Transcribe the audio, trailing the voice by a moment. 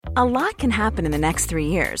A lot can happen in the next 3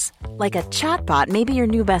 years. Like a chatbot may be your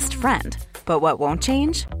new best friend. But what won't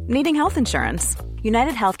change? Needing health insurance.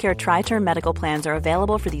 United Healthcare Tri-Term Medical Plans are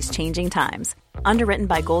available for these changing times. Underwritten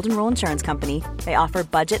by Golden Rule Insurance Company, they offer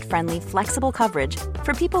budget-friendly, flexible coverage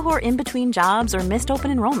for people who are in between jobs or missed open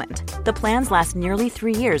enrollment. The plans last nearly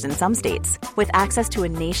 3 years in some states, with access to a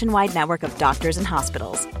nationwide network of doctors and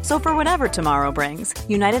hospitals. So for whatever tomorrow brings,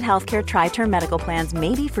 United Healthcare Tri-Term Medical Plans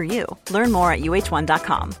may be for you. Learn more at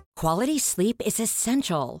uh1.com. Quality sleep is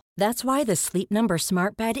essential. That's why the Sleep Number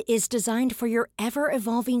Smart Bed is designed for your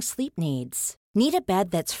ever-evolving sleep needs. Need a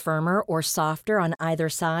bed that's firmer or softer on either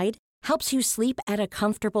side? Helps you sleep at a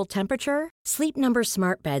comfortable temperature? Sleep Number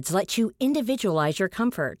Smart Beds let you individualize your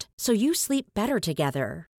comfort, so you sleep better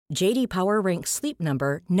together. J.D. Power ranks Sleep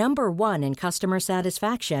Number number 1 in customer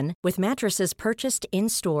satisfaction with mattresses purchased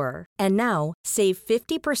in-store. And now, save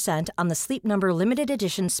 50% on the Sleep Number Limited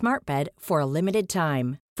Edition Smart Bed for a limited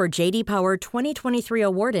time. For J.D. Power 2023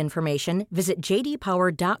 award information, visit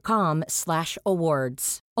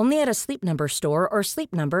jdpower.com/awards. Only at a Sleep Number store or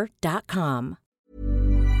sleepnumber.com.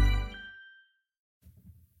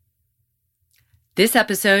 This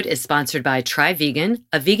episode is sponsored by Try Vegan,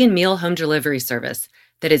 a vegan meal home delivery service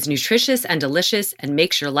that is nutritious and delicious and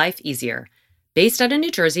makes your life easier. Based out of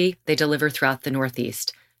New Jersey, they deliver throughout the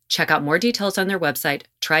Northeast. Check out more details on their website,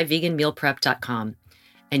 tryveganmealprep.com.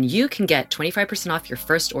 And you can get 25% off your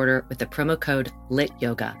first order with the promo code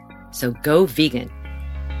LITYOGA. So go vegan.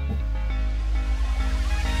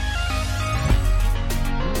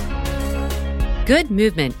 Good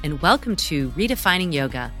movement, and welcome to Redefining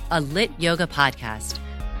Yoga, a lit yoga podcast,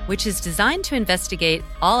 which is designed to investigate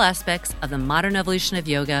all aspects of the modern evolution of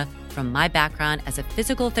yoga from my background as a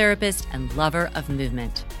physical therapist and lover of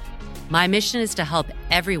movement. My mission is to help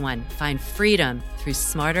everyone find freedom through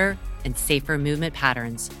smarter and safer movement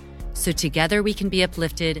patterns, so together we can be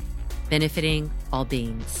uplifted, benefiting all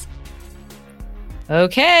beings.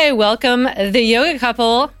 Okay, welcome the yoga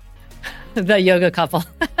couple. The yoga couple.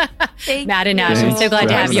 Matt and Ash. I'm so glad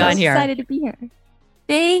to have you on here. Excited to be here.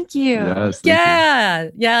 Thank you. Yes,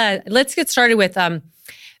 Yeah. Let's get started with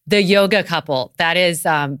the yoga couple. That is,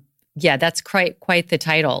 that's quite the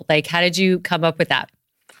title. Like, how did you come up with that?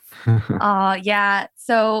 Yeah.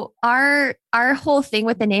 So our whole thing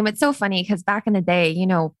with the name, it's so funny because back in the day, you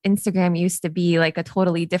know, Instagram used to be like a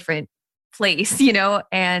totally different place, you know,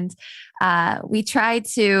 and we tried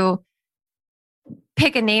to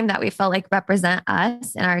pick a name that we felt like represent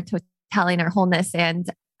us and our totality and our wholeness. And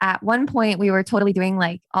at one point we were totally doing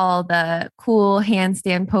like all the cool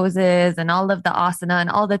handstand poses and all of the asana and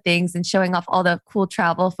all the things and showing off all the cool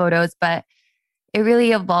travel photos. But it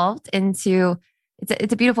really evolved into,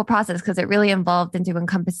 it's a beautiful process because it really evolved into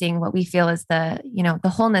encompassing what we feel is the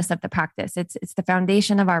wholeness of the practice. It's the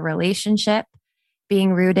foundation of our relationship,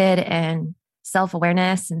 being rooted in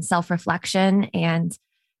self-awareness and self-reflection. And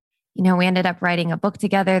you know, we ended up writing a book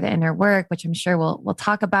together, The Inner Work, which I'm sure we'll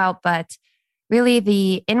talk about. But really,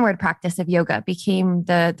 the inward practice of yoga became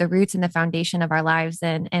the roots and the foundation of our lives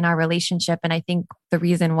and our relationship. And I think the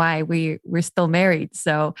reason why we're still married.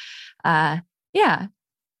 So, yeah.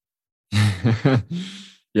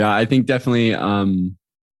 Yeah, I think definitely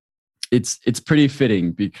it's pretty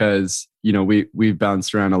fitting because, you know, we've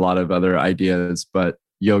bounced around a lot of other ideas, but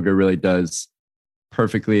yoga really does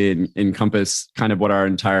perfectly encompass kind of what our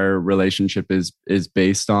entire relationship is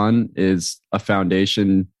based on, is a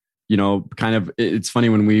foundation. You know, kind of, it's funny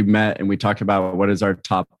when we met and we talked about what is our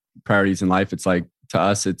top priorities in life. It's like, to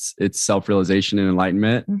us, it's self-realization and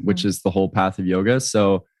enlightenment, which is the whole path of yoga.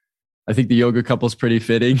 So I think the yoga couple is pretty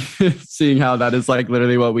fitting, seeing how that is like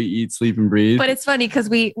literally what we eat, sleep, and breathe. But it's funny because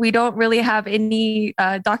we don't really have any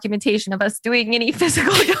documentation of us doing any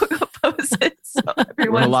physical yoga poses. So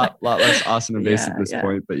we're a lot less asana-based at this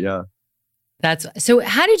point, but yeah. So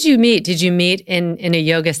how did you meet? Did you meet in a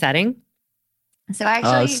yoga setting? So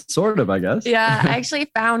actually, sort of, I guess. Yeah, I actually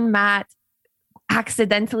found Matt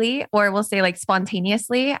accidentally, or we'll say like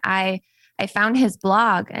spontaneously. I found his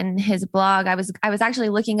blog, and his blog, I was actually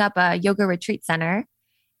looking up a yoga retreat center,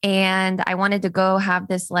 and I wanted to go have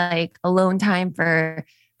this like alone time for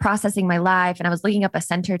processing my life. And I was looking up a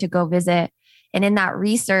center to go visit. And in that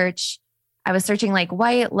research, I was searching like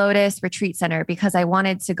White Lotus Retreat Center because I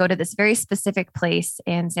wanted to go to this very specific place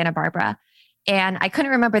in Santa Barbara. And I couldn't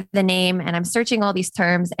remember the name. And I'm searching all these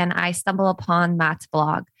terms, and I stumble upon Matt's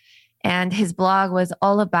blog. And his blog was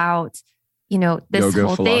all about, you know, this yoga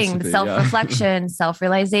whole thing, self-reflection,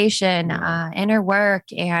 self-realization, inner work,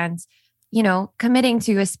 and, you know, committing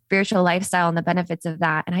to a spiritual lifestyle and the benefits of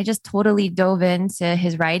that. And I just totally dove into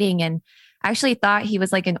his writing, and I actually thought he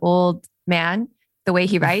was like an old man. the way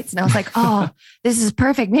he writes. And I was like, oh, this is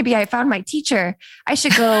perfect. Maybe I found my teacher. I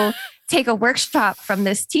should go take a workshop from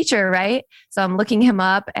this teacher, right? So I'm looking him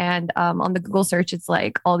up, and on the Google search, it's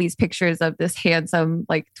like all these pictures of this handsome,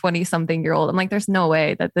 like 20-something-year-old. I'm like, there's no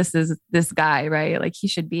way that this is this guy, right? Like he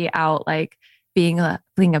should be out like being a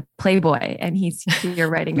playboy, and he's here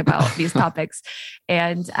writing about these topics.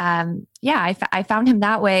 And I found him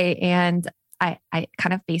that way, and I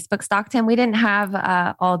kind of Facebook stalked him. We didn't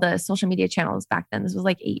have all the social media channels back then. This was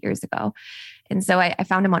like 8 years ago. And so I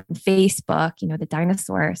found him on Facebook, the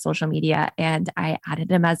dinosaur social media, and I added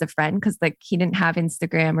him as a friend because like he didn't have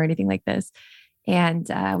Instagram or anything like this. And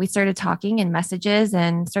we started talking in messages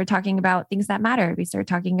and started talking about things that mattered. We started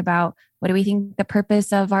talking about what do we think the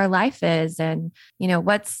purpose of our life is, and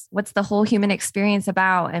what's the whole human experience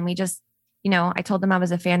about. And we just, I told him I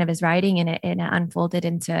was a fan of his writing, and it unfolded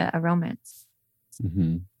into a romance.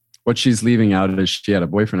 Mm-hmm. What she's leaving out is she had a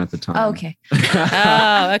boyfriend at the time. Oh, okay.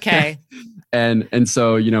 Oh, okay. And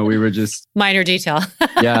so, we were just minor detail.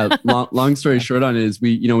 Yeah. Long story short on it is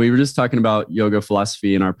we were just talking about yoga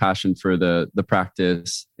philosophy and our passion for the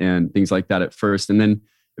practice and things like that at first. And then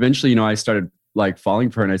eventually, I started like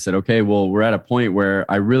falling for her, and I said, okay, well, we're at a point where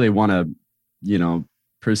I really want to,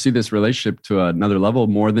 pursue this relationship to another level,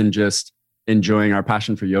 more than just enjoying our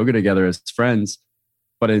passion for yoga together as friends,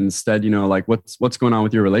 but instead, like what's going on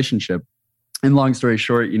with your relationship? And long story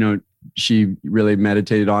short, she really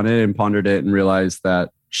meditated on it and pondered it and realized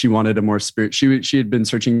that she wanted a more she had been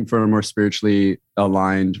searching for a more spiritually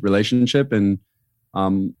aligned relationship. And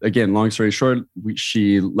again, long story short,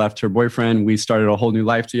 she left her boyfriend. We started a whole new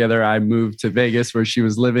life together. I moved to Vegas where she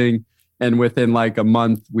was living. And within like a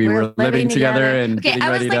month, we were living together and getting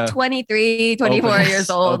ready to 23, 24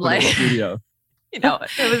 years old. Like, studio. it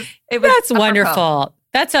was That's wonderful.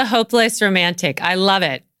 That's a hopeless romantic. I love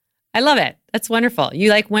it. That's wonderful.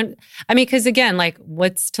 You because again, like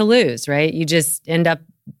what's to lose, right? You just end up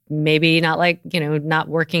maybe not not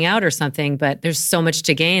working out or something, but there's so much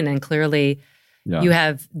to gain. And clearly you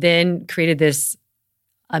have then created this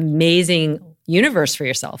amazing universe for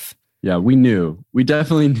yourself. Yeah, we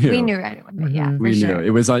definitely knew. We knew right away. Mm-hmm. Yeah, we knew. It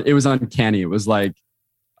was uncanny. It was like,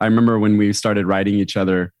 I remember when we started writing each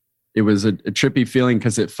other, it was a trippy feeling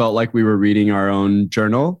because it felt like we were reading our own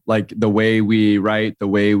journal, like the way we write,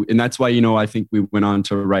 and that's why, I think we went on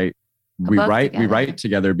to write, we write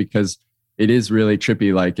together because it is really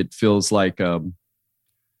trippy. Like it feels like,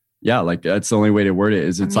 like that's the only way to word it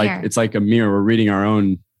is it's like a mirror. We're reading our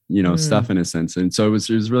own, stuff in a sense. And so it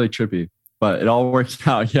was really trippy, but it all worked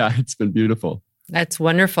out. Yeah. It's been beautiful. That's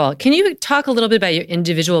wonderful. Can you talk a little bit about your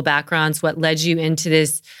individual backgrounds? What led you into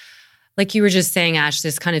this? Like you were just saying, Ash,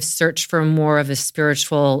 this kind of search for more of a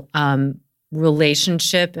spiritual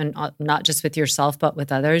relationship, and not just with yourself, but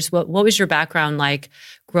with others. What was your background like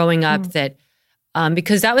growing up? That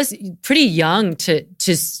because that was pretty young to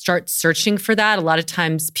start searching for that. A lot of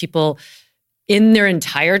times people in their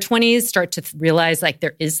entire 20s start to realize like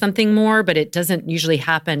there is something more, but it doesn't usually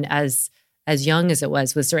happen as young as it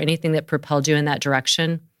was. Was there anything that propelled you in that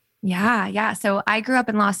direction? Yeah. So I grew up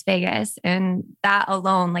in Las Vegas, and that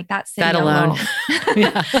alone, like that city alone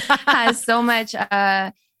has so much,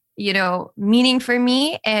 meaning for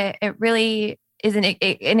me. It really is in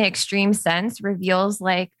an extreme sense reveals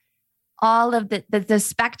like all of the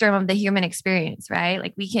spectrum of the human experience, right?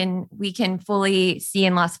 Like we can fully see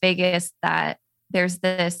in Las Vegas that there's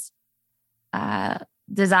this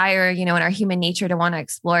desire, in our human nature to want to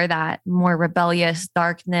explore that more rebellious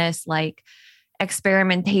darkness, like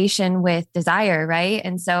experimentation with desire, right?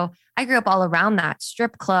 And so I grew up all around that.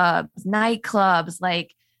 Strip clubs, nightclubs,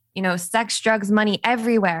 like, sex, drugs, money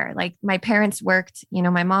everywhere. Like my parents worked,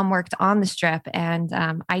 my mom worked on the strip, and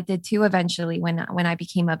I did too eventually when I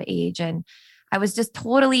became of age. And I was just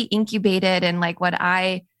totally incubated in like what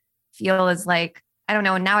I feel is like, I don't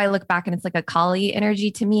know. Now I look back and it's like a Kali energy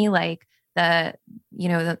to me, like the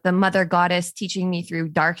mother goddess teaching me through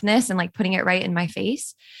darkness and like putting it right in my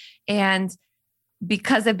face. And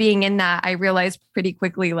because of being in that, I realized pretty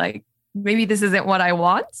quickly, like, maybe this isn't what I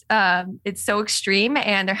want. It's so extreme,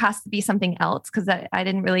 and there has to be something else, because I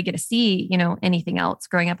didn't really get to see, anything else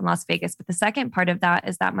growing up in Las Vegas. But the second part of that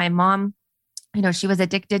is that my mom, she was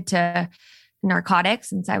addicted to narcotics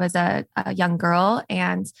since I was a young girl,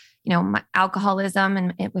 and, my alcoholism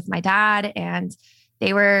and with my dad, and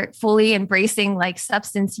they were fully embracing like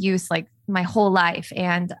substance use, like my whole life.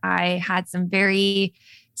 And I had some very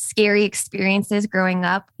scary experiences growing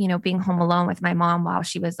up, being home alone with my mom while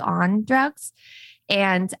she was on drugs.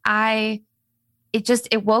 And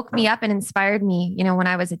it woke me up and inspired me, when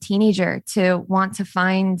I was a teenager to want to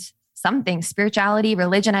find something, spirituality,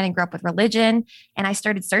 religion. I didn't grow up with religion. And I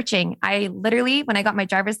started searching. I literally, when I got my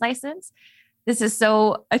driver's license, this is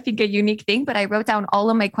so, I think, a unique thing, but I wrote down all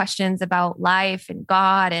of my questions about life and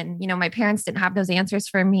God. And, my parents didn't have those answers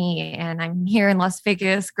for me. And I'm here in Las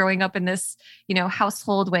Vegas growing up in this,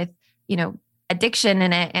 household with, addiction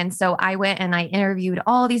in it. And so I went and I interviewed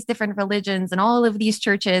all these different religions and all of these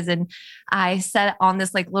churches. And I set on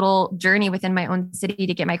this like little journey within my own city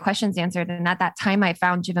to get my questions answered. And at that time I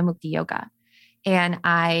found Jivamukti Yoga, and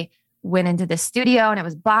I went into the studio, and it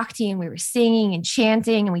was bhakti, and we were singing and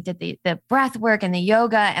chanting, and we did the breath work and the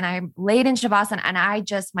yoga, and I laid in shavasana,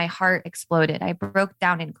 and my heart exploded. I broke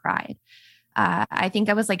down and cried. I think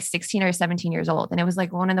I was like 16 or 17 years old. And it was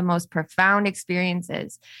like one of the most profound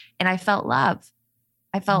experiences. And I felt love.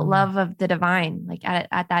 I felt love of the divine, like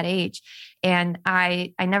at that age. And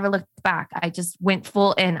I never looked back. I just went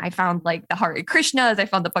full in. I found like the Hare Krishnas. I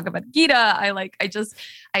found the Bhagavad Gita. I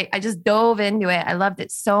just dove into it. I loved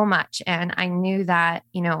it so much. And I knew that,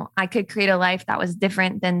 I could create a life that was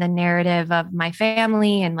different than the narrative of my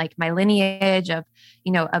family and like my lineage of,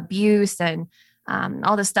 abuse and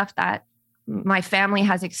all the stuff that my family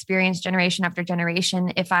has experienced generation after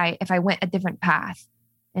generation if I went a different path.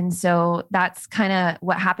 And so that's kind of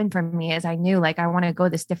what happened for me, is I knew like I want to go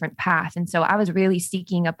this different path. And so I was really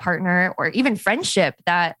seeking a partner or even friendship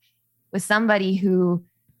that was somebody who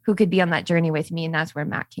could be on that journey with me. And that's where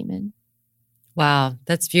Matt came in. Wow,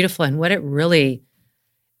 that's beautiful. And what it really,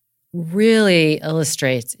 really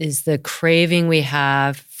illustrates is the craving we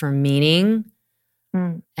have for meaning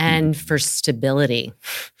and for stability.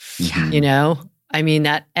 Yeah. I mean,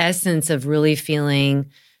 that essence of really feeling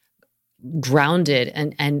grounded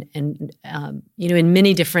and in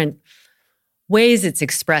many different ways it's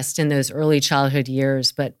expressed in those early childhood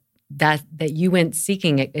years, but that you went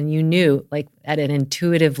seeking it, and you knew like at an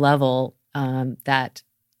intuitive level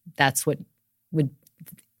that's what would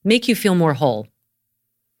make you feel more whole.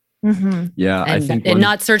 Mm-hmm. Yeah. And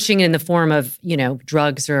not searching in the form of,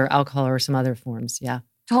 drugs or alcohol or some other forms. Yeah.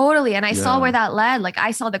 Totally. And I saw where that led. Like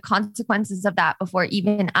I saw the consequences of that before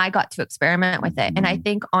even I got to experiment with it. And I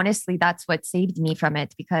think honestly, that's what saved me from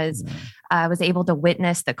it, because I was able to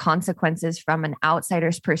witness the consequences from an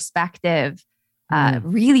outsider's perspective.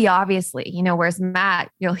 Really obviously, whereas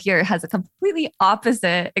Matt, you'll hear, has a completely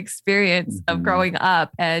opposite experience of growing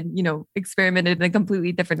up and, experimented in a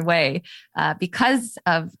completely different way because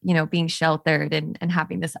of, being sheltered and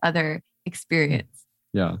having this other experience.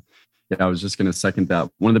 Yeah. Yeah, I was just going to second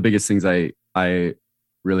that. One of the biggest things I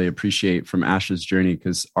really appreciate from Ash's journey,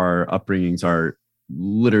 because our upbringings are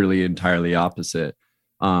literally entirely opposite.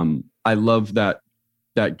 I love that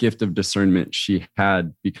gift of discernment she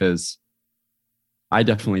had, because I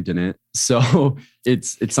definitely didn't. So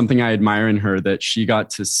it's something I admire in her, that she got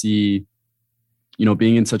to see,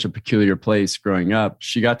 being in such a peculiar place growing up,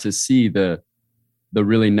 she got to see the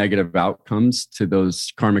really negative outcomes to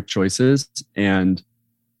those karmic choices. And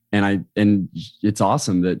it's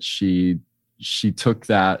awesome that she took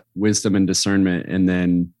that wisdom and discernment and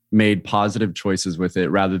then made positive choices with it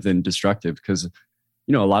rather than destructive. Because,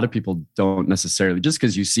 a lot of people don't necessarily, just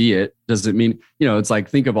because you see it doesn't mean, it's like,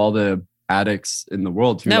 think of all the addicts in the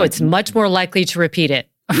world. No, it's much more likely to repeat it,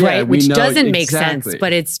 right? Which doesn't make sense,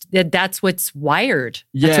 but that's what's wired.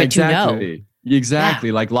 That's what exactly. You know. Exactly.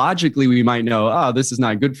 Yeah. Like logically, we might know, oh, this is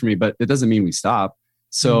not good for me, but it doesn't mean we stop.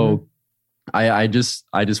 So I just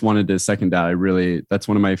wanted to second that. That's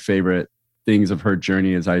one of my favorite things of her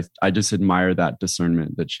journey, is I just admire that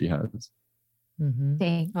discernment that she has.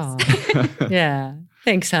 Thanks. Yeah.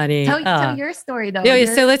 Thanks, honey. Tell your story though.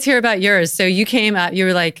 Yeah, so let's hear about yours. So you came out, you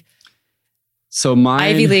were like, so mine,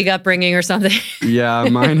 Ivy League upbringing or something. Yeah,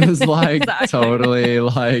 mine is like totally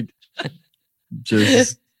like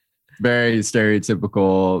just very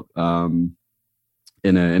stereotypical,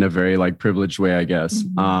 in a very like privileged way, I guess.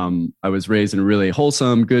 I was raised in a really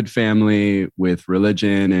wholesome, good family with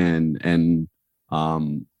religion and a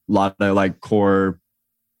lot of like core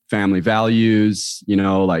family values,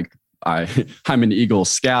 like I'm an Eagle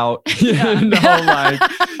Scout, like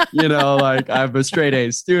I'm a straight A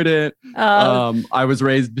student. I was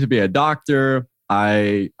raised to be a doctor.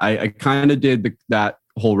 I kind of did that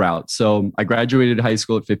whole route. So I graduated high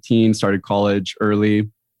school at 15, started college early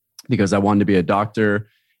because I wanted to be a doctor.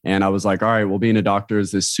 And I was like, all right, well, being a doctor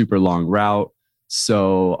is this super long route.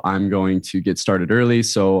 So I'm going to get started early.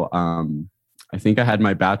 So I think I had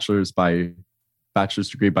my bachelor's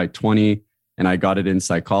degree by 20, and I got it in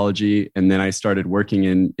psychology. And then I started working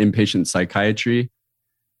in inpatient psychiatry.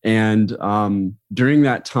 And during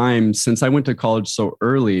that time, since I went to college so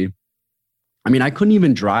early, I mean, I couldn't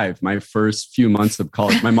even drive my first few months of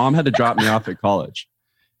college. My mom had to drop me off at college.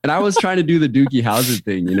 And I was trying to do the Doogie Howser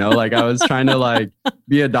thing, you know, like I was trying to like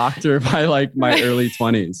be a doctor by like my early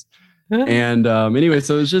 20s. And anyway,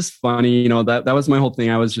 so it was just funny, you know, that was my whole thing.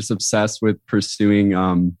 I was just obsessed with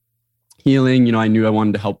pursuing healing. You know, I knew I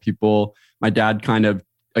wanted to help people. My dad kind of,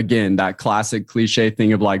 again, that classic cliche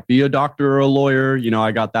thing of like, be a doctor or a lawyer. You know,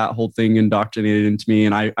 I got that whole thing indoctrinated into me,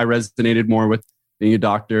 and I resonated more with being a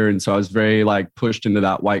doctor. And so I was very like pushed into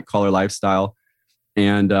that white collar lifestyle.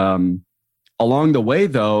 And along the way,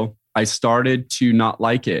 though, I started to not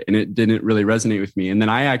like it, and it didn't really resonate with me. And then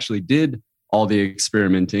I actually did all the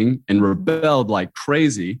experimenting and rebelled like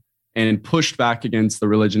crazy and pushed back against the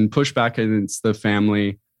religion, pushed back against the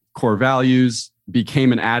family core values,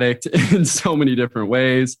 became an addict in so many different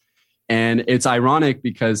ways. And it's ironic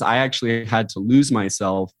because I actually had to lose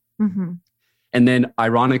myself. Mm-hmm. And then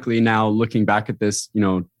ironically, now looking back at this, you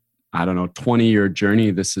know, I don't know, 20-year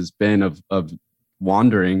journey this has been of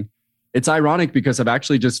wandering. It's ironic because I've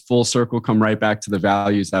actually just full circle come right back to the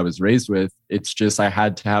values I was raised with. It's just I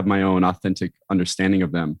had to have my own authentic understanding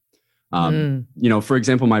of them. You know, for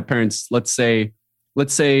example, my parents, let's say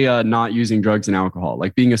not using drugs and alcohol,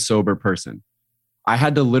 like being a sober person. I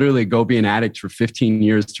had to literally go be an addict for 15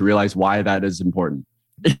 years to realize why that is important.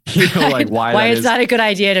 You know, like why it's not a good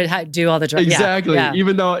idea to do all the drugs. Exactly. Yeah.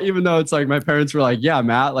 Even though it's like my parents were like, yeah,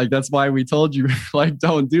 Matt, like that's why we told you, like,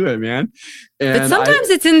 don't do it, man. And but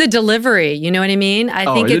sometimes it's in the delivery. You know what I mean?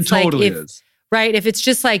 I think it's totally like if it's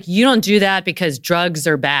just like, you don't do that because drugs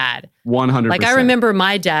are bad. 100%. Like I remember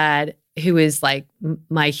my dad, who is like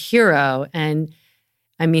my hero, and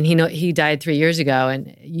I mean, he died 3 years ago,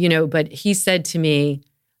 and you know, but he said to me,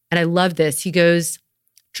 and I love this. He goes,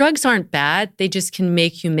 drugs aren't bad. They just can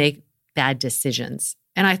make you make bad decisions.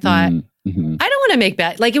 And I thought, I don't want to make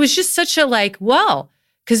bad. Like, it was just such a like, well,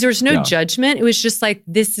 because there was no judgment. It was just like,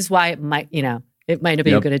 this is why it might, you know, it might not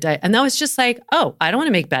be a good idea. And that was just like, oh, I don't want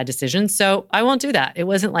to make bad decisions, so I won't do that. It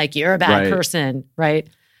wasn't like, you're a bad person, right?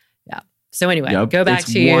 Yeah. So anyway, go back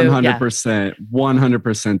to 100%,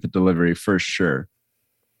 100% the delivery for sure.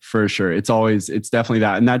 For sure. It's definitely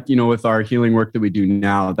that. And that, you know, with our healing work that we do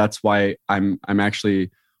now, that's why I'm actually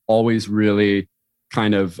always really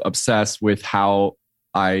kind of obsessed with how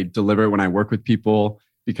I deliver when I work with people,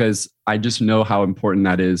 because I just know how important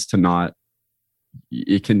that is to not,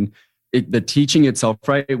 the teaching itself,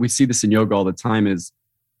 right? We see this in yoga all the time, is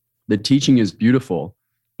the teaching is beautiful,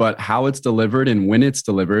 but how it's delivered and when it's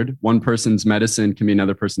delivered, one person's medicine can be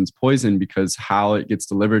another person's poison, because how it gets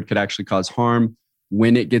delivered could actually cause harm.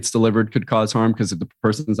 When it gets delivered could cause harm because if the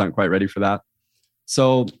person's not quite ready for that.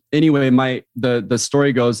 So anyway, the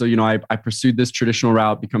story goes, you know, I pursued this traditional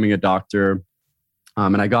route, becoming a doctor.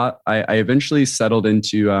 And I eventually settled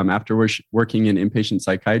into, after working in inpatient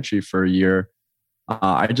psychiatry for a year,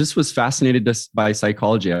 I just was fascinated by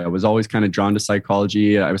psychology. I was always kind of drawn to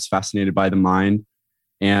psychology. I was fascinated by the mind,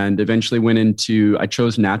 and eventually I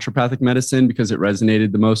chose naturopathic medicine because it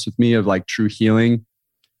resonated the most with me, of like true healing.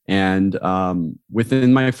 And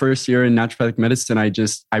within my first year in naturopathic medicine,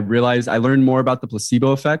 I realized I learned more about the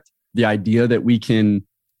placebo effect, the idea that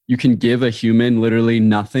you can give a human literally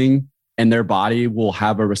nothing and their body will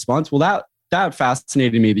have a response. Well, that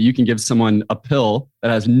fascinated me, that you can give someone a pill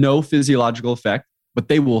that has no physiological effect, but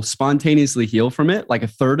they will spontaneously heal from it like a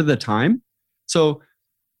third of the time. So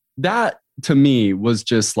that to me was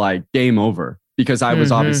just like game over, because I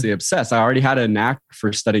was obviously obsessed. I already had a knack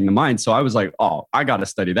for studying the mind. So I was like, oh, I got to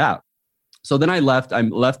study that. So then I left the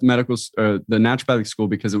naturopathic school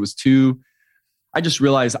because it was I just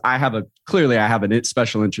realized I have a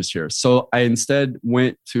special interest here. So I instead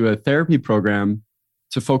went to a therapy program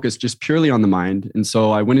to focus just purely on the mind. And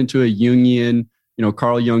so I went into a Jungian, you know,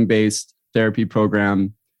 Carl Jung based therapy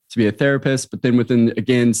program to be a therapist. But then within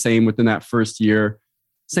that first year,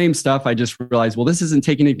 same stuff. I just realized, well, this isn't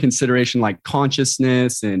taking into consideration like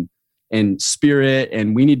consciousness and spirit,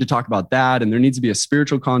 and we need to talk about that. And there needs to be a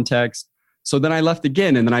spiritual context. So then I left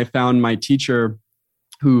again, and then I found my teacher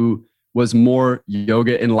who was more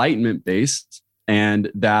yoga enlightenment based, and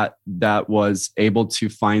that was able to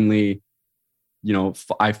finally, you know,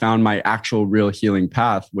 I found my actual real healing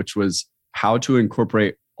path, which was how to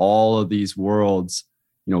incorporate all of these worlds,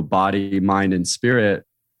 you know, body, mind, and spirit,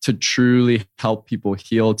 to truly help people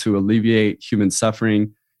heal, to alleviate human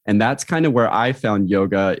suffering. And that's kind of where I found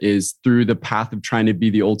yoga, is through the path of trying to be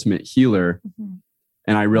the ultimate healer. Mm-hmm.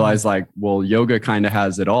 And I realized like, well, yoga kind of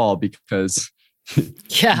has it all, because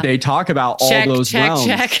they talk about all those realms.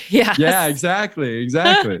 Yeah. Yeah, exactly.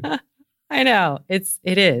 I know it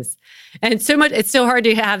is. And so much, it's so hard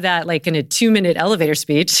to have that like in a 2-minute elevator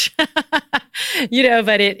speech, you know,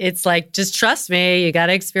 but it's like, just trust me, you got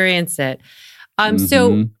to experience it.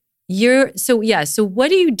 So So what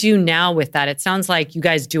do you do now with that? It sounds like you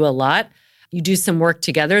guys do a lot. You do some work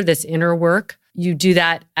together, this inner work. You do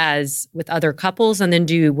that as with other couples, and then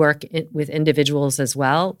do you work with individuals as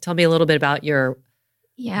well? Tell me a little bit about your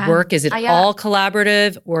work. Is it all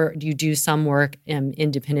collaborative, or do you do some work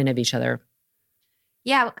independent of each other?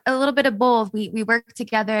 Yeah, a little bit of both. We work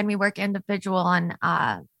together and we work individual on,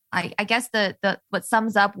 I guess the what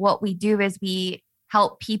sums up what we do is we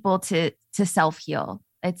help people to self-heal.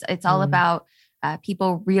 It's all about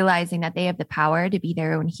people realizing that they have the power to be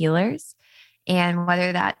their own healers. And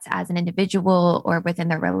whether that's as an individual or within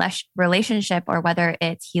their relationship, or whether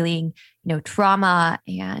it's healing, trauma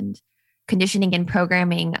and conditioning and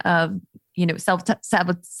programming of,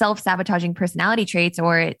 self-sabotaging personality traits,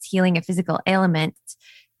 or it's healing a physical ailment,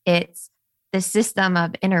 it's the system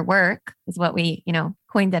of inner work is what we,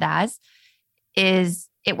 coined it as, is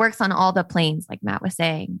it works on all the planes, like Matt was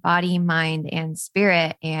saying, body, mind, and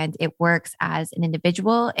spirit. And it works as an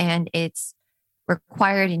individual, and it's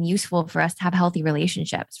required and useful for us to have healthy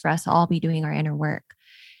relationships, for us to all be doing our inner work.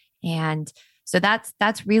 And so that's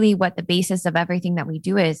really what the basis of everything that we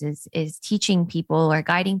do is teaching people or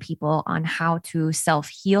guiding people on how to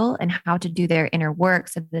self-heal and how to do their inner work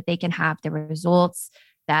so that they can have the results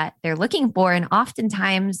that they're looking for, and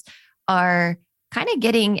oftentimes are kind of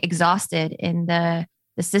getting exhausted in the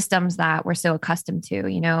systems that we're so accustomed to,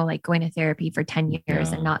 like going to therapy for 10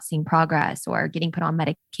 years and not seeing progress, or getting put on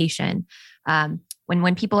medication.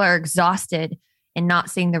 When people are exhausted and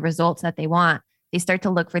not seeing the results that they want, they start to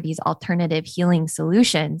look for these alternative healing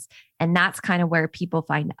solutions. And that's kind of where people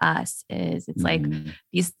find us is it's like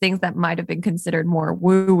these things that might've been considered more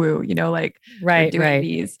woo-woo, like doing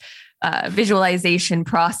these visualization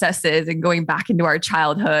processes and going back into our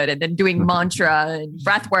childhood, and then doing mantra and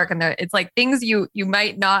breath work. And it's like things you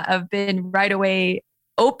might not have been right away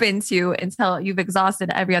open to until you've exhausted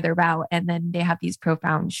every other route. And then they have these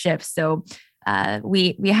profound shifts. So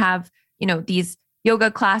we have, these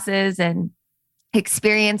yoga classes and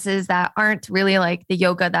experiences that aren't really like the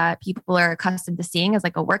yoga that people are accustomed to seeing as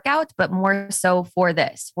like a workout, but more so for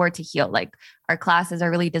to heal. Like our classes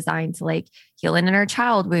are really designed to like heal an inner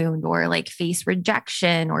child wound, or like face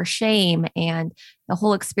rejection or shame. And the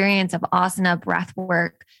whole experience of asana, breath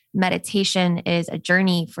work, meditation is a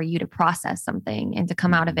journey for you to process something and to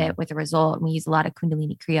come out of it with a result. And we use a lot of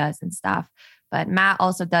Kundalini Kriyas and stuff. But Matt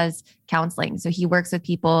also does counseling. So he works with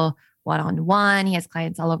people one-on-one. He has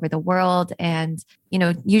clients all over the world, and,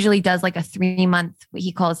 usually does like a 3-month, what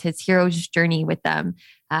he calls his hero's journey with them,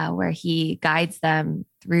 where he guides them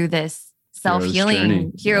through this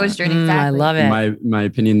self-healing hero's journey. Exactly. I love it. My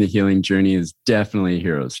opinion, the healing journey is definitely a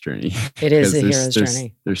hero's journey. It is a hero's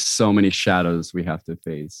journey. There's so many shadows we have to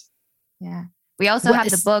face. Yeah. We also have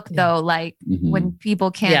the book though, like when people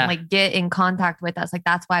can't like get in contact with us, like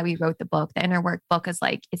that's why we wrote the book. The Inner Work book is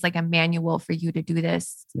like, it's like a manual for you to do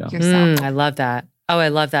this yourself. I love that. Oh, I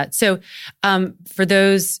love that. So for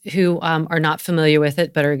those who are not familiar with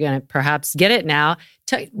it, but are going to perhaps get it now,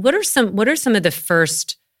 what are some of the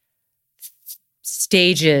first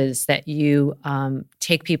stages that you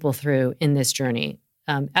take people through in this journey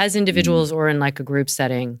as individuals or in like a group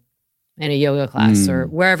setting? In a yoga class or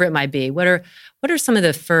wherever it might be, what are some of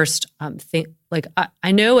the first things? Like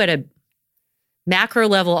I know at a macro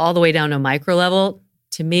level all the way down to a micro level,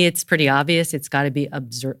 to me it's pretty obvious. It's got to be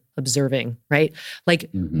observing, right?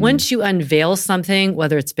 Like once you unveil something,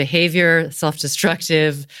 whether it's behavior,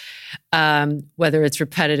 self-destructive, whether it's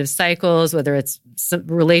repetitive cycles, whether it's some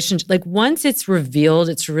relationship, like once it's revealed,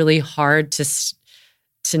 it's really hard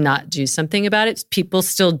to not do something about it. People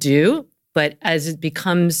still do, but as it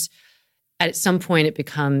becomes, at some point, it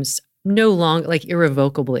becomes no longer like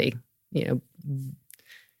irrevocably,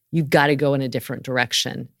 you've got to go in a different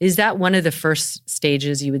direction. Is that one of the first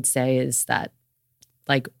stages you would say is that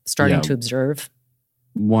like starting to observe?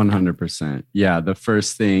 100%. Yeah. The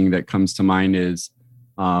first thing that comes to mind is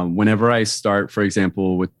whenever I start, for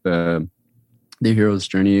example, with the hero's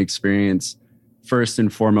journey experience, first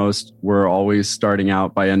and foremost, we're always starting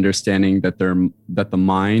out by understanding that the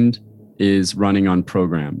mind is running on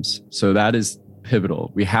programs. So that is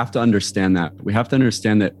pivotal. We have to understand that. We have to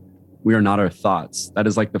understand that we are not our thoughts. That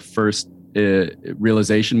is like the first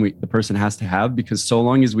realization the person has to have, because so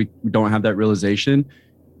long as we don't have that realization,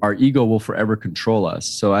 our ego will forever control us.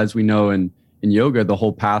 So as we know in yoga, the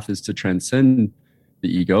whole path is to transcend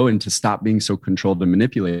the ego and to stop being so controlled and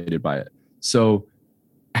manipulated by it. So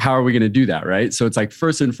how are we going to do that, right? So it's like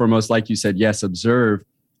first and foremost, like you said, yes, observe,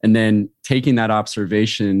 and then taking that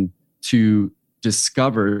observation to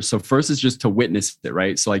discover. So first is just to witness it,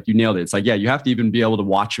 right? So like you nailed it. It's like, you have to even be able to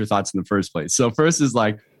watch your thoughts in the first place. So first is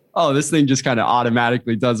like, oh, this thing just kind of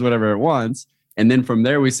automatically does whatever it wants. And then from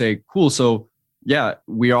there we say, cool. So yeah,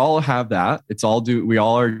 we all have that. We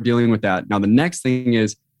all are dealing with that. Now, the next thing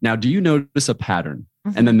is, now, do you notice a pattern?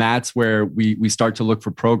 Mm-hmm. And then that's where we start to look for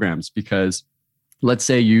programs, because let's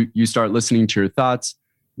say you start listening to your thoughts,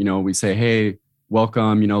 we say, hey,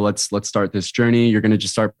 welcome, let's start this journey. You're going to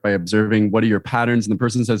just start by observing what are your patterns. And the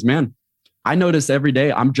person says, man, I notice every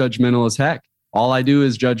day I'm judgmental as heck. All I do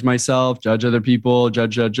is judge myself, judge other people,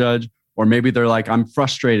 judge. Or maybe they're like, I'm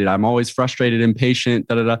frustrated. I'm always frustrated,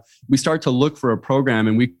 impatient, We start to look for a program,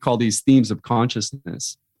 and we call these themes of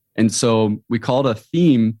consciousness. And so we call it a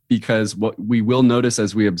theme because what we will notice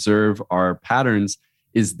as we observe our patterns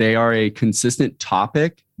is they are a consistent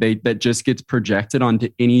topic that just gets projected onto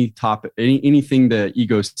any topic, anything the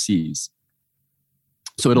ego sees.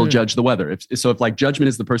 So it'll judge the weather. If like judgment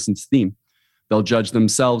is the person's theme, they'll judge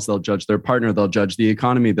themselves, they'll judge their partner, they'll judge the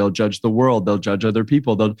economy, they'll judge the world, they'll judge other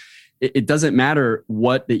people. It doesn't matter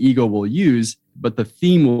what the ego will use, but the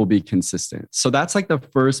theme will be consistent. So that's like the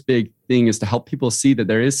first big thing, is to help people see that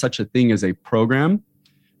there is such a thing as a program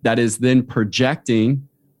that is then projecting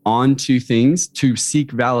onto things to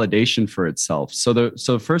seek validation for itself.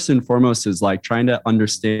 So first and foremost is like trying to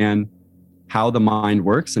understand how the mind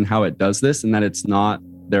works and how it does this, and that it's not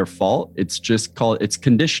their fault. It's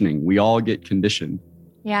conditioning. We all get conditioned.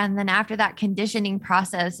 Yeah. And then after that conditioning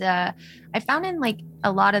process, I found in like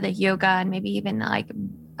a lot of the yoga and maybe even like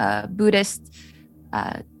Buddhist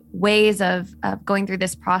ways of going through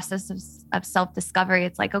this process of self-discovery,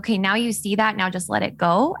 it's like, okay, now you see that, now just let it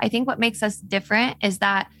go. I think what makes us different is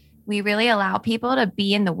that we really allow people to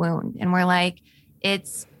be in the wound, and we're like,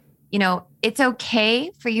 it's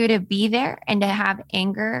okay for you to be there and to have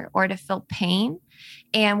anger or to feel pain.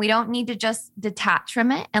 And we don't need to just detach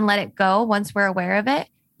from it and let it go once we're aware of it.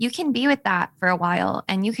 You can be with that for a while,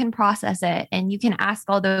 and you can process it, and you can ask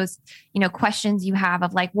all those, questions you have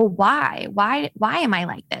of like, well, why am I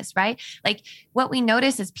like this? Right? Like what we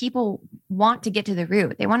notice is people want to get to the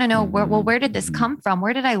root. They want to know where did this come from?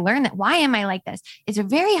 Where did I learn that? Why am I like this? It's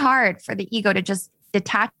very hard for the ego to just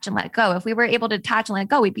detach and let it go. If we were able to detach and let it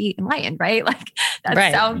go, we'd be enlightened, right? Like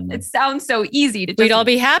it sounds so easy to we'd all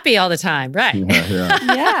be happy all the time. Right.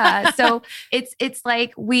 Yeah. So it's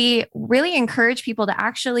like, we really encourage people to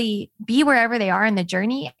actually be wherever they are in the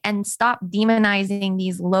journey and stop demonizing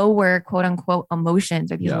these lower quote unquote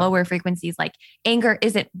emotions or these lower frequencies. Like anger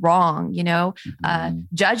isn't wrong,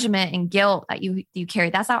 judgment and guilt that you carry,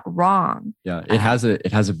 that's not wrong. Yeah. It has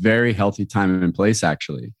a very healthy time and place,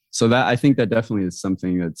 actually. So that, I think that definitely is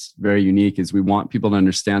something that's very unique, is we want people to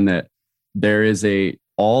understand that there is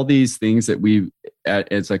all these things that we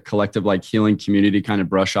as a collective like healing community kind of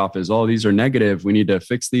brush off as, oh, these are negative, we need to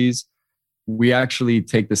fix these. We actually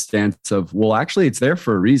take the stance of, well, actually it's there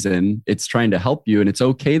for a reason. It's trying to help you, and it's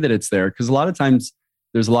okay that it's there, because a lot of times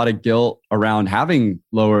there's a lot of guilt around having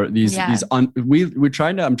lower I'm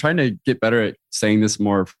trying to get better at saying this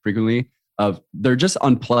more frequently. They're just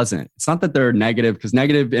unpleasant. It's not that they're negative, because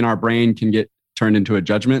negative in our brain can get turned into a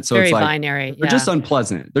judgment. So it's like binary. They're just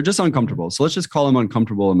unpleasant. They're just uncomfortable. So let's just call them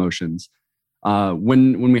uncomfortable emotions.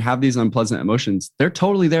 When we have these unpleasant emotions, they're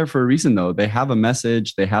totally there for a reason, though. They have a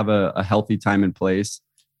message. They have a healthy time and place.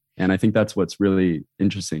 And I think that's what's really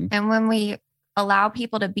interesting. And when we allow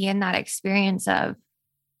people to be in that experience of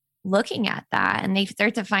looking at that, and they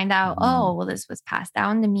start to find out, oh, well, this was passed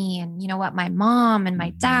down to me, and you know what, my mom and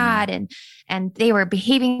my dad and they were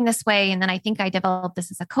behaving this way, and then I think I developed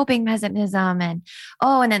this as a coping mechanism, and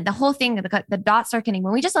then the whole thing, the dots start connecting.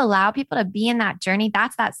 When we just allow people to be in that journey,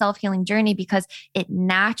 that's that self-healing journey, because it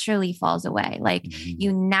naturally falls away. Like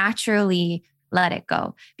you naturally let it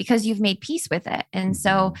go because you've made peace with it. And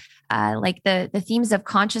so like the themes of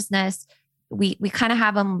consciousness, we kind of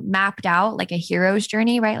have them mapped out like a hero's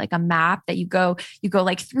journey, right? Like a map that you go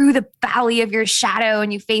like through the valley of your shadow,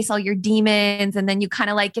 and you face all your demons, and then you kind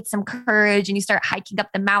of like get some courage, and you start hiking up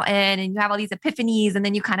the mountain, and you have all these epiphanies, and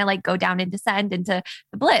then you kind of like go down and descend into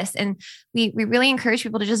the bliss. And we really encourage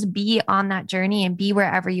people to just be on that journey and be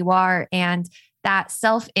wherever you are. And that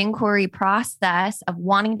self-inquiry process of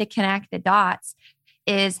wanting to connect the dots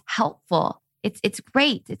is helpful. It's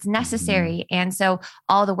great. It's necessary. And so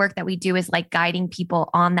all the work that we do is like guiding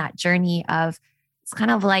people on that journey of, it's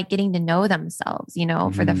kind of like getting to know themselves,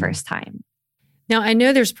 for the first time. Now, I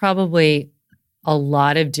know there's probably a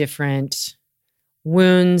lot of different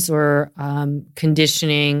wounds or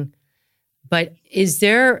conditioning, but has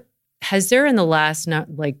there in the last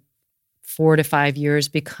 4 to 5 years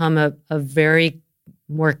become a very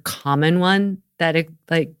more common one that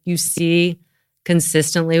you see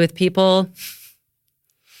consistently with people?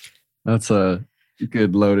 That's a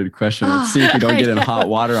good loaded question. Let's see if we don't get in hot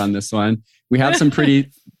water on this one. We have some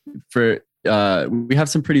pretty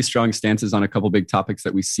strong stances on a couple big topics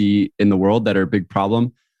that we see in the world that are a big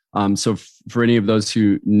problem. So for any of those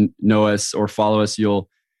who know us or follow us, you'll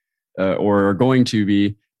or are going to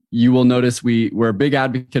be, you will notice we're a big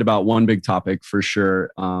advocate about one big topic for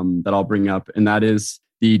sure that I'll bring up, and that is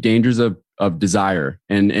the dangers of desire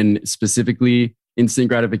and specifically instant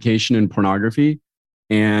gratification and pornography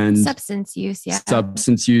and substance use,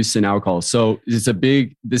 substance use and alcohol. So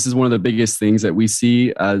this is one of the biggest things that we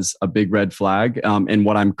see as a big red flag, and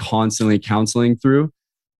what I'm constantly counseling through.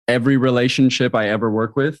 Every relationship I ever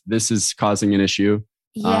work with, this is causing an issue.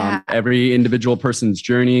 Yeah. Every individual person's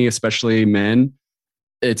journey, especially men,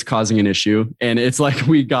 it's causing an issue. And it's like,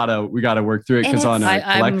 we gotta work through it because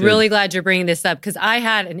I'm really glad you're bringing this up, because I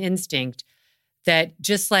had an instinct that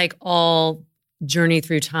just like all journey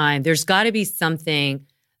through time, there's got to be something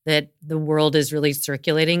that the world is really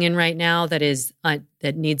circulating in right now that is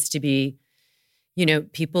that needs to be,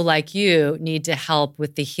 people like you need to help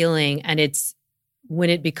with the healing. And it's when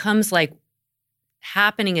it becomes like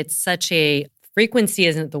happening, it's such a frequency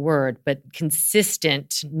isn't the word, but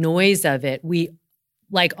consistent noise of it. We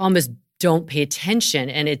like almost don't pay attention,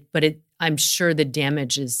 and I'm sure the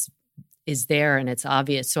damage is there and it's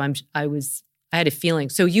obvious. So I had a feeling.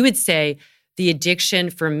 So you would say the addiction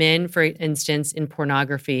for men, for instance, in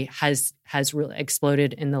pornography has really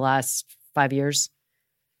exploded in the last 5 years?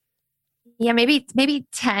 Yeah, maybe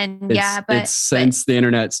 10. But since the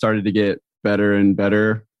internet started to get better and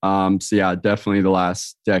better. So yeah, definitely the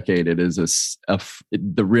last decade, it is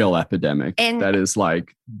the real epidemic that is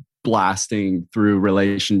like blasting through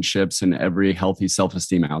relationships and every healthy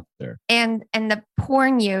self-esteem out there. And the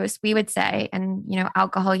porn use, we would say, and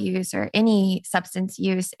alcohol use or any substance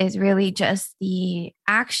use is really just the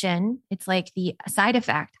action. It's like the side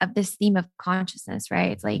effect of this theme of consciousness,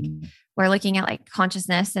 right? It's like we're looking at like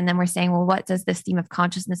consciousness, and then we're saying, well, what does this theme of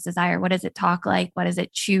consciousness desire? What does it talk like? What does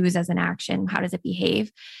it choose as an action? How does it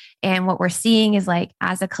behave? And what we're seeing is like,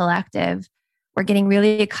 as a collective, we're getting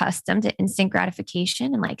really accustomed to instant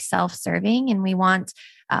gratification and like self-serving, and we want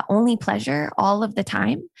only pleasure all of the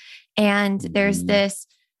time. And there's this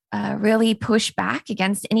really push back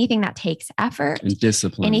against anything that takes effort and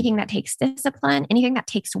discipline, anything that takes discipline, anything that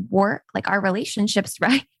takes work, like our relationships,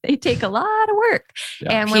 right? They take a lot of work.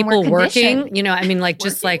 Yeah. And when people working,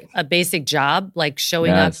 just like a basic job, like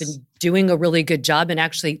showing up and doing a really good job and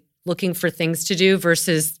actually looking for things to do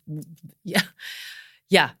versus, I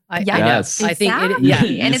know. Yes. I think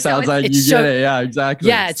and it sounds like you get it. Yeah, exactly.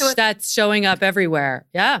 Yeah, that's showing up everywhere.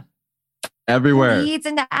 Yeah. Everywhere. It leads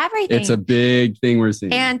into everything. It's a big thing we're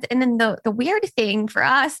seeing. And then the weird thing for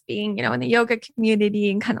us being, in the yoga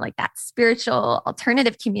community and kind of like that spiritual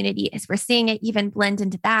alternative community is we're seeing it even blend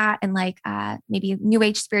into that and like maybe new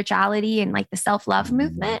age spirituality and like the self-love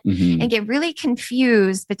movement and get really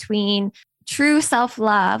confused between true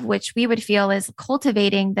self-love, which we would feel is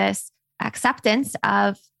cultivating this acceptance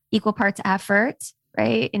of equal parts effort,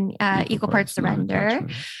 right? And equal parts surrender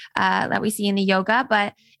that we see in the yoga,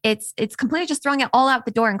 but it's completely just throwing it all out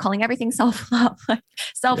the door and calling everything self-love. Like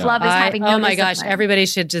self-love is having no my discipline. Gosh, everybody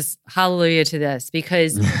should just hallelujah to this,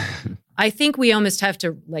 because I think we almost have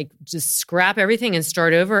to like just scrap everything and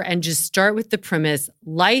start over and just start with the premise,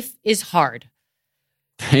 life is hard.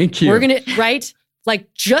 Thank you. We're going to, right?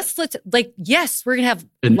 Like just yes, we're going to have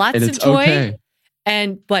lots of joy. Okay.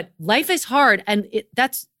 But life is hard, and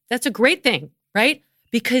that's a great thing, right?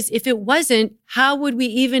 Because if it wasn't, how would we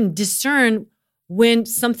even discern when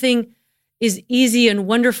something is easy and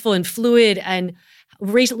wonderful and fluid and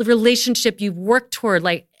relationship you've worked toward?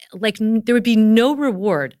 Like there would be no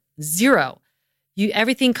reward, zero.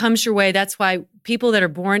 Everything comes your way. That's why people that are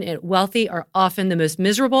born wealthy are often the most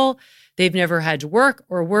miserable. They've never had to work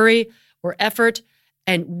or worry or effort.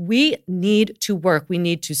 And we need to work. We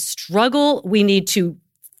need to struggle. We need to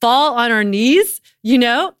fall on our knees,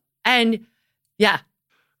 and yeah.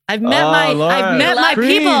 I've met my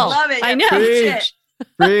people. Love it. I know.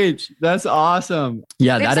 Preach. That's awesome.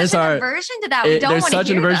 Yeah, there's that is our aversion to that. We don't there's want to such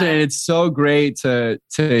an hear aversion, that. and it's so great to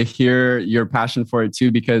hear your passion for it too,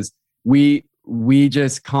 because we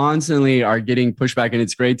just constantly are getting pushback, and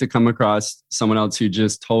it's great to come across someone else who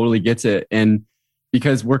just totally gets it. And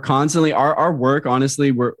because we're constantly our work,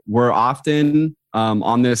 honestly, we're often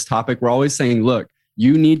on this topic. We're always saying, look,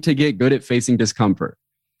 you need to get good at facing discomfort.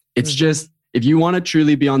 It's just, if you want to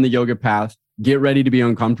truly be on the yoga path, get ready to be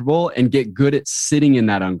uncomfortable and get good at sitting in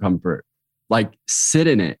that uncomfort. Like sit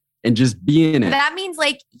in it and just be in it. That means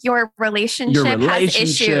like your relationship has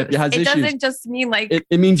issues. It doesn't just mean like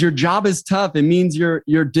it means your job is tough. It means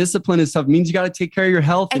your discipline is tough. It means you got to take care of your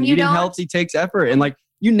health, and eating healthy takes effort. And like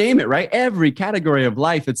you name it, right? Every category of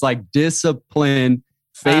life, it's like discipline,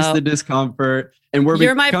 face the discomfort. And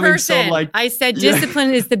you're my person. So I said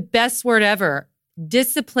discipline is the best word ever.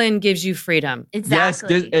 Discipline gives you freedom.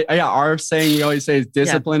 Exactly. Yes. Our saying we always say is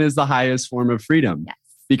discipline is the highest form of freedom. Yes.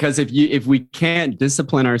 Because if we can't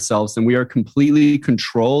discipline ourselves, then we are completely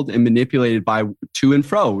controlled and manipulated by to and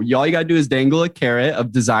fro. All you got to do is dangle a carrot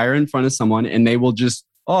of desire in front of someone, and they will just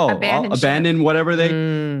abandon whatever they,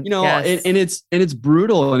 and it's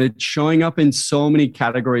brutal, and it's showing up in so many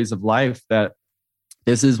categories of life that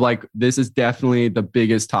this is definitely the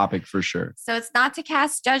biggest topic for sure. So it's not to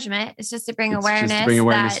cast judgment. It's just to bring awareness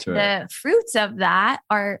that the fruits of that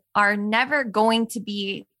are never going to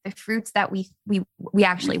be the fruits that we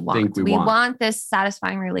actually want. We want this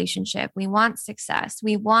satisfying relationship. We want success.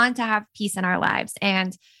 We want to have peace in our lives.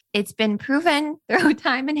 And it's been proven through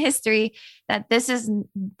time and history that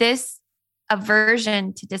this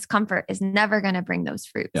aversion to discomfort is never going to bring those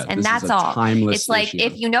fruits. Yeah, and that's all. It's like,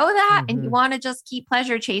 if you know that and you want to just keep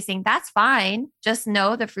pleasure chasing, that's fine. Just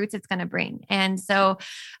know the fruits it's going to bring. And so,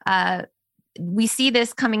 we see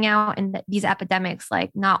this coming out in these epidemics,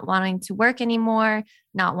 like not wanting to work anymore,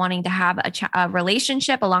 not wanting to have a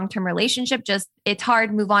relationship, a long-term relationship. Just it's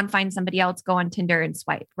hard, move on, find somebody else, go on Tinder and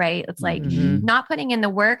swipe, right? It's like not putting in the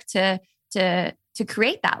work to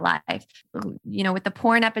create that life. With the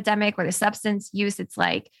porn epidemic or the substance use, it's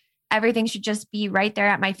like everything should just be right there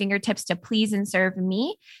at my fingertips to please and serve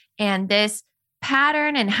me. And this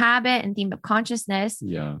pattern and habit and theme of consciousness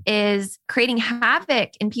is creating havoc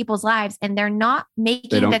in people's lives, and they're not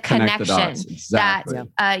making the connection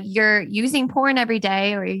that you're using porn every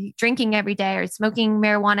day, or you're drinking every day, or smoking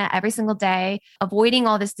marijuana every single day, avoiding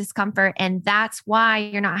all this discomfort. And that's why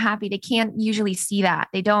you're not happy. They can't usually see that.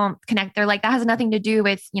 They don't connect. They're like, that has nothing to do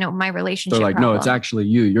with, my relationship. They're like, problem. No, it's actually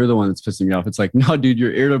you. You're the one that's pissing me off. It's like, no, dude,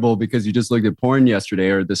 you're irritable because you just looked at porn yesterday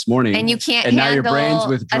or this morning. And you can't and handle now your brain's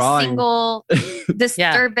withdrawing. A single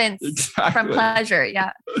disturbance from pleasure.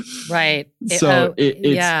 Yeah. Right. So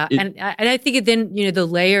and I think then, the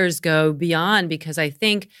layers go beyond, because I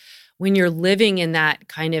think when you're living in that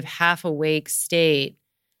kind of half awake state,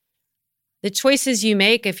 the choices you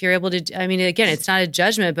make, if you're able to, again, it's not a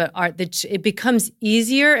judgment, but it becomes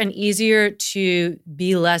easier and easier to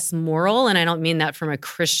be less moral. And I don't mean that from a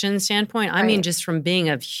Christian standpoint. I mean, just from being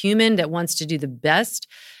a human that wants to do the best,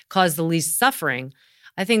 cause the least suffering.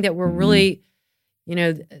 I think that we're really,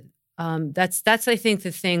 that's I think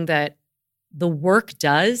the thing that the work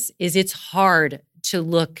does is it's hard to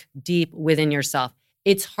look deep within yourself.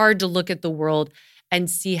 It's hard to look at the world and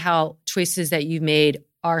see how choices that you've made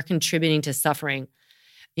are contributing to suffering.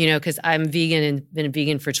 Because I'm vegan and been a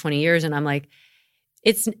vegan for 20 years, and I'm like,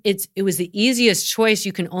 it was the easiest choice.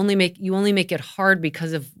 You only make it hard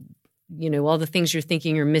because of, all the things you're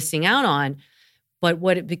thinking you're missing out on. But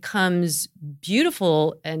what it becomes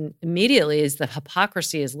beautiful and immediately is the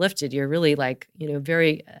hypocrisy is lifted. You're really like,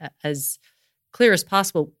 very as clear as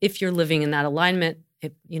possible if you're living in that alignment,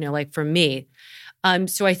 like for me.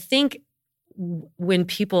 So I think when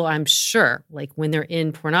people, I'm sure, like when they're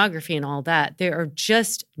in pornography and all that, they're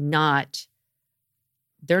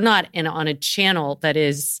not on a channel that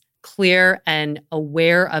is clear and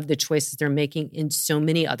aware of the choices they're making in so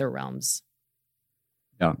many other realms.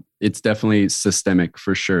 Yeah, it's definitely systemic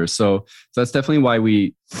for sure. So that's definitely why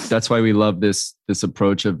we love this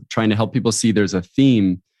approach of trying to help people see there's a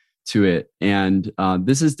theme to it. And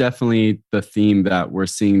this is definitely the theme that we're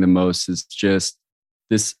seeing the most, is just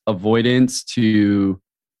this avoidance to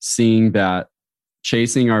seeing that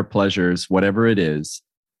chasing our pleasures, whatever it is,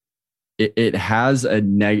 it has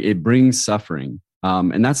it brings suffering.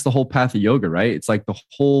 And that's the whole path of yoga, right? It's like the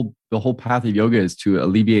whole path of yoga is to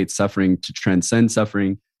alleviate suffering, to transcend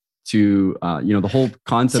suffering, to the whole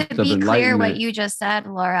concept of enlightenment. To be clear, what you just said,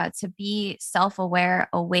 Laura, to be self-aware,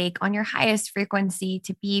 awake on your highest frequency,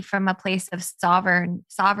 to be from a place of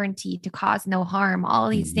sovereignty, to cause no harm, all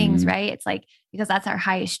these things, right? It's like, because that's our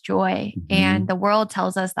highest joy. And the world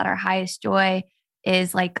tells us that our highest joy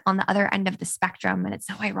is like on the other end of the spectrum. And it's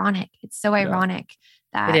so ironic. It's so ironic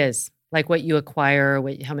that it is. Like what you acquire,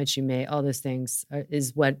 how much you make, all those things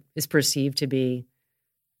is what is perceived to be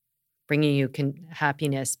bringing you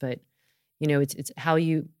happiness. But, it's how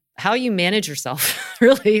you manage yourself,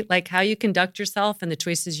 really, like how you conduct yourself and the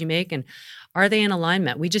choices you make. And are they in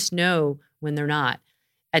alignment? We just know when they're not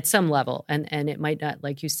at some level. And it might not,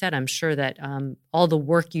 like you said, I'm sure that all the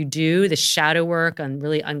work you do, the shadow work on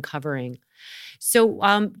really uncovering.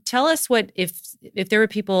 So tell us what, if there were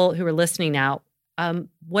people who are listening now,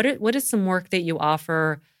 what is some work that you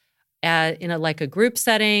offer in a group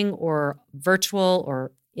setting or virtual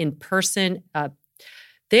or in person?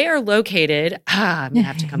 They are located, I'm going to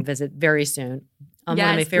have to come visit very soon. One of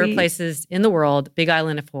my favorite places in the world, Big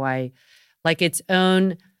Island of Hawaii, like its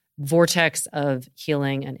own vortex of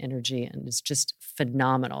healing and energy, and it's just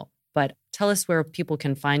phenomenal. But tell us where people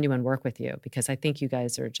can find you and work with you, because I think you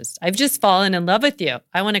guys are I've just fallen in love with you.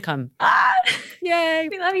 I want to come. Yay.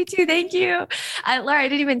 We love you too. Thank you. Laura, I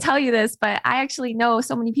didn't even tell you this, but I actually know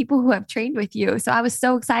so many people who have trained with you. So I was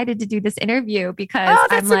so excited to do this interview because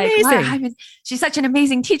I'm like, wow, she's such an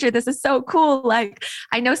amazing teacher. This is so cool. Like,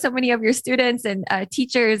 I know so many of your students and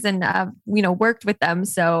teachers and, worked with them.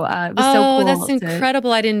 So it was so cool. That's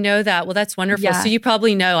incredible. I didn't know that. Well, that's wonderful. Yeah. So you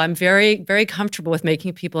probably know I'm very, very comfortable with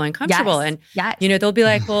making people uncomfortable. Yes. And, they'll be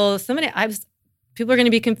like, well, people are going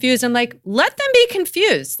to be confused. I'm like, let them be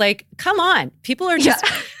confused. Like, come on. People are just,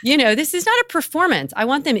 this is not a performance. I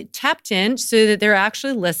want them tapped in so that they're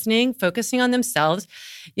actually listening, focusing on themselves,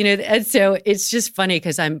 and so it's just funny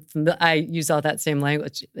because I use all that same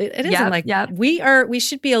language. It isn't we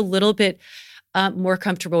should be a little bit more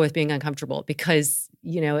comfortable with being uncomfortable because,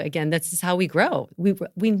 again, this is how we grow.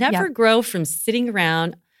 We never grow from sitting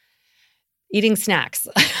around eating snacks.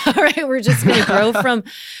 All right. We're just going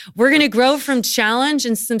to grow from challenge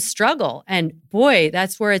and some struggle. And boy,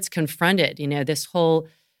 that's where it's confronted, this whole,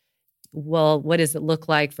 well, what does it look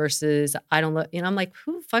like versus I don't look, I'm like,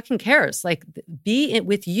 who fucking cares? Like, be it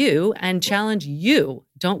with you and challenge you.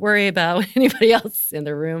 Don't worry about anybody else in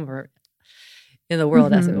the room or in the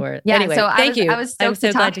world, as it were. Yeah. Anyway, so thank you. I was stoked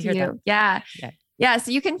to talk to you. Yeah. Yeah.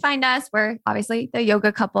 So you can find us. We're obviously the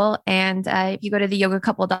Yoga Couple. And if you go to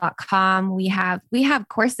theyogacouple.com, we have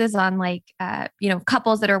courses on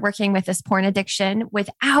couples that are working with this porn addiction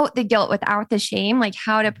without the guilt, without the shame, like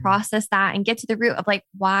how to process that and get to the root of like,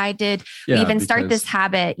 why did we even start this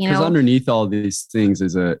habit? Because underneath all these things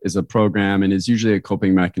is a program and is usually a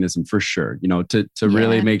coping mechanism for sure. To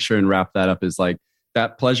really make sure and wrap that up is like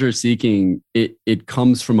that pleasure seeking, it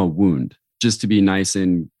comes from a wound, just to be nice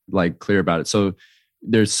and like clear about it. So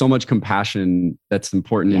there's so much compassion that's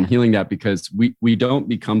important in healing that, because we don't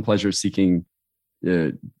become pleasure seeking. We're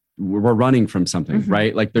running from something,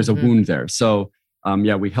 right? Like there's a wound there. So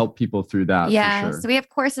we help people through that. Yeah. For sure. So we have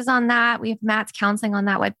courses on that. We have Matt's counseling on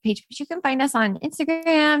that webpage, but you can find us on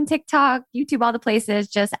Instagram, TikTok, YouTube, all the places,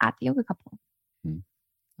 just at the Yoga Couple.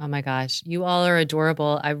 Oh my gosh. You all are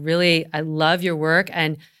adorable. I love your work.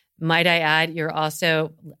 And might I add, you're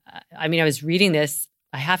also, I was reading this.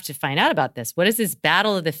 I have to find out about this. What is this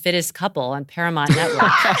Battle of the Fittest Couple on Paramount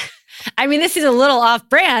Network? This is a little off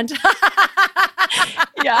brand.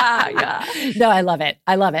 Yeah. No, I love it.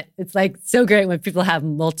 It's like so great when people have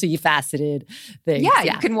multifaceted things. Yeah,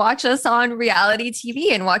 you can watch us on reality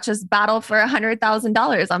TV and watch us battle for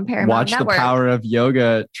 $100,000 on Paramount Network. Watch the power of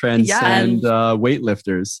yoga transcend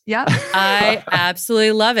weightlifters. Yeah. I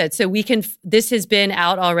absolutely love it. So this has been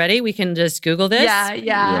out already. We can just Google this.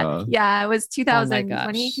 Yeah. It was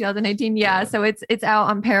 2020, 2019. Yeah. So it's out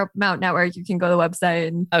on Paramount Network. You can go to the website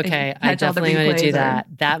and I definitely want to do that.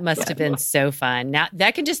 That must have been so fun. Now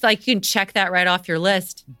that can just you can check that right off your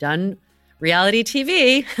list. Done reality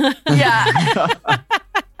TV. Yeah.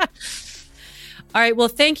 All right. Well,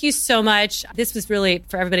 thank you so much. This was really,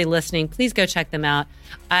 for everybody listening, please go check them out.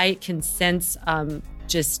 I can sense and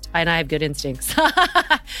I have good instincts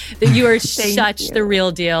that you are such the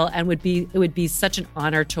real deal, and it would be such an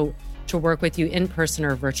honor to work with you in person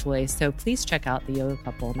or virtually. So please check out the Yoga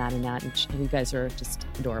Couple, Matt and Nat, and you guys are just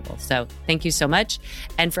adorable. So thank you so much.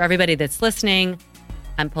 And for everybody that's listening,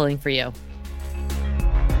 I'm pulling for you.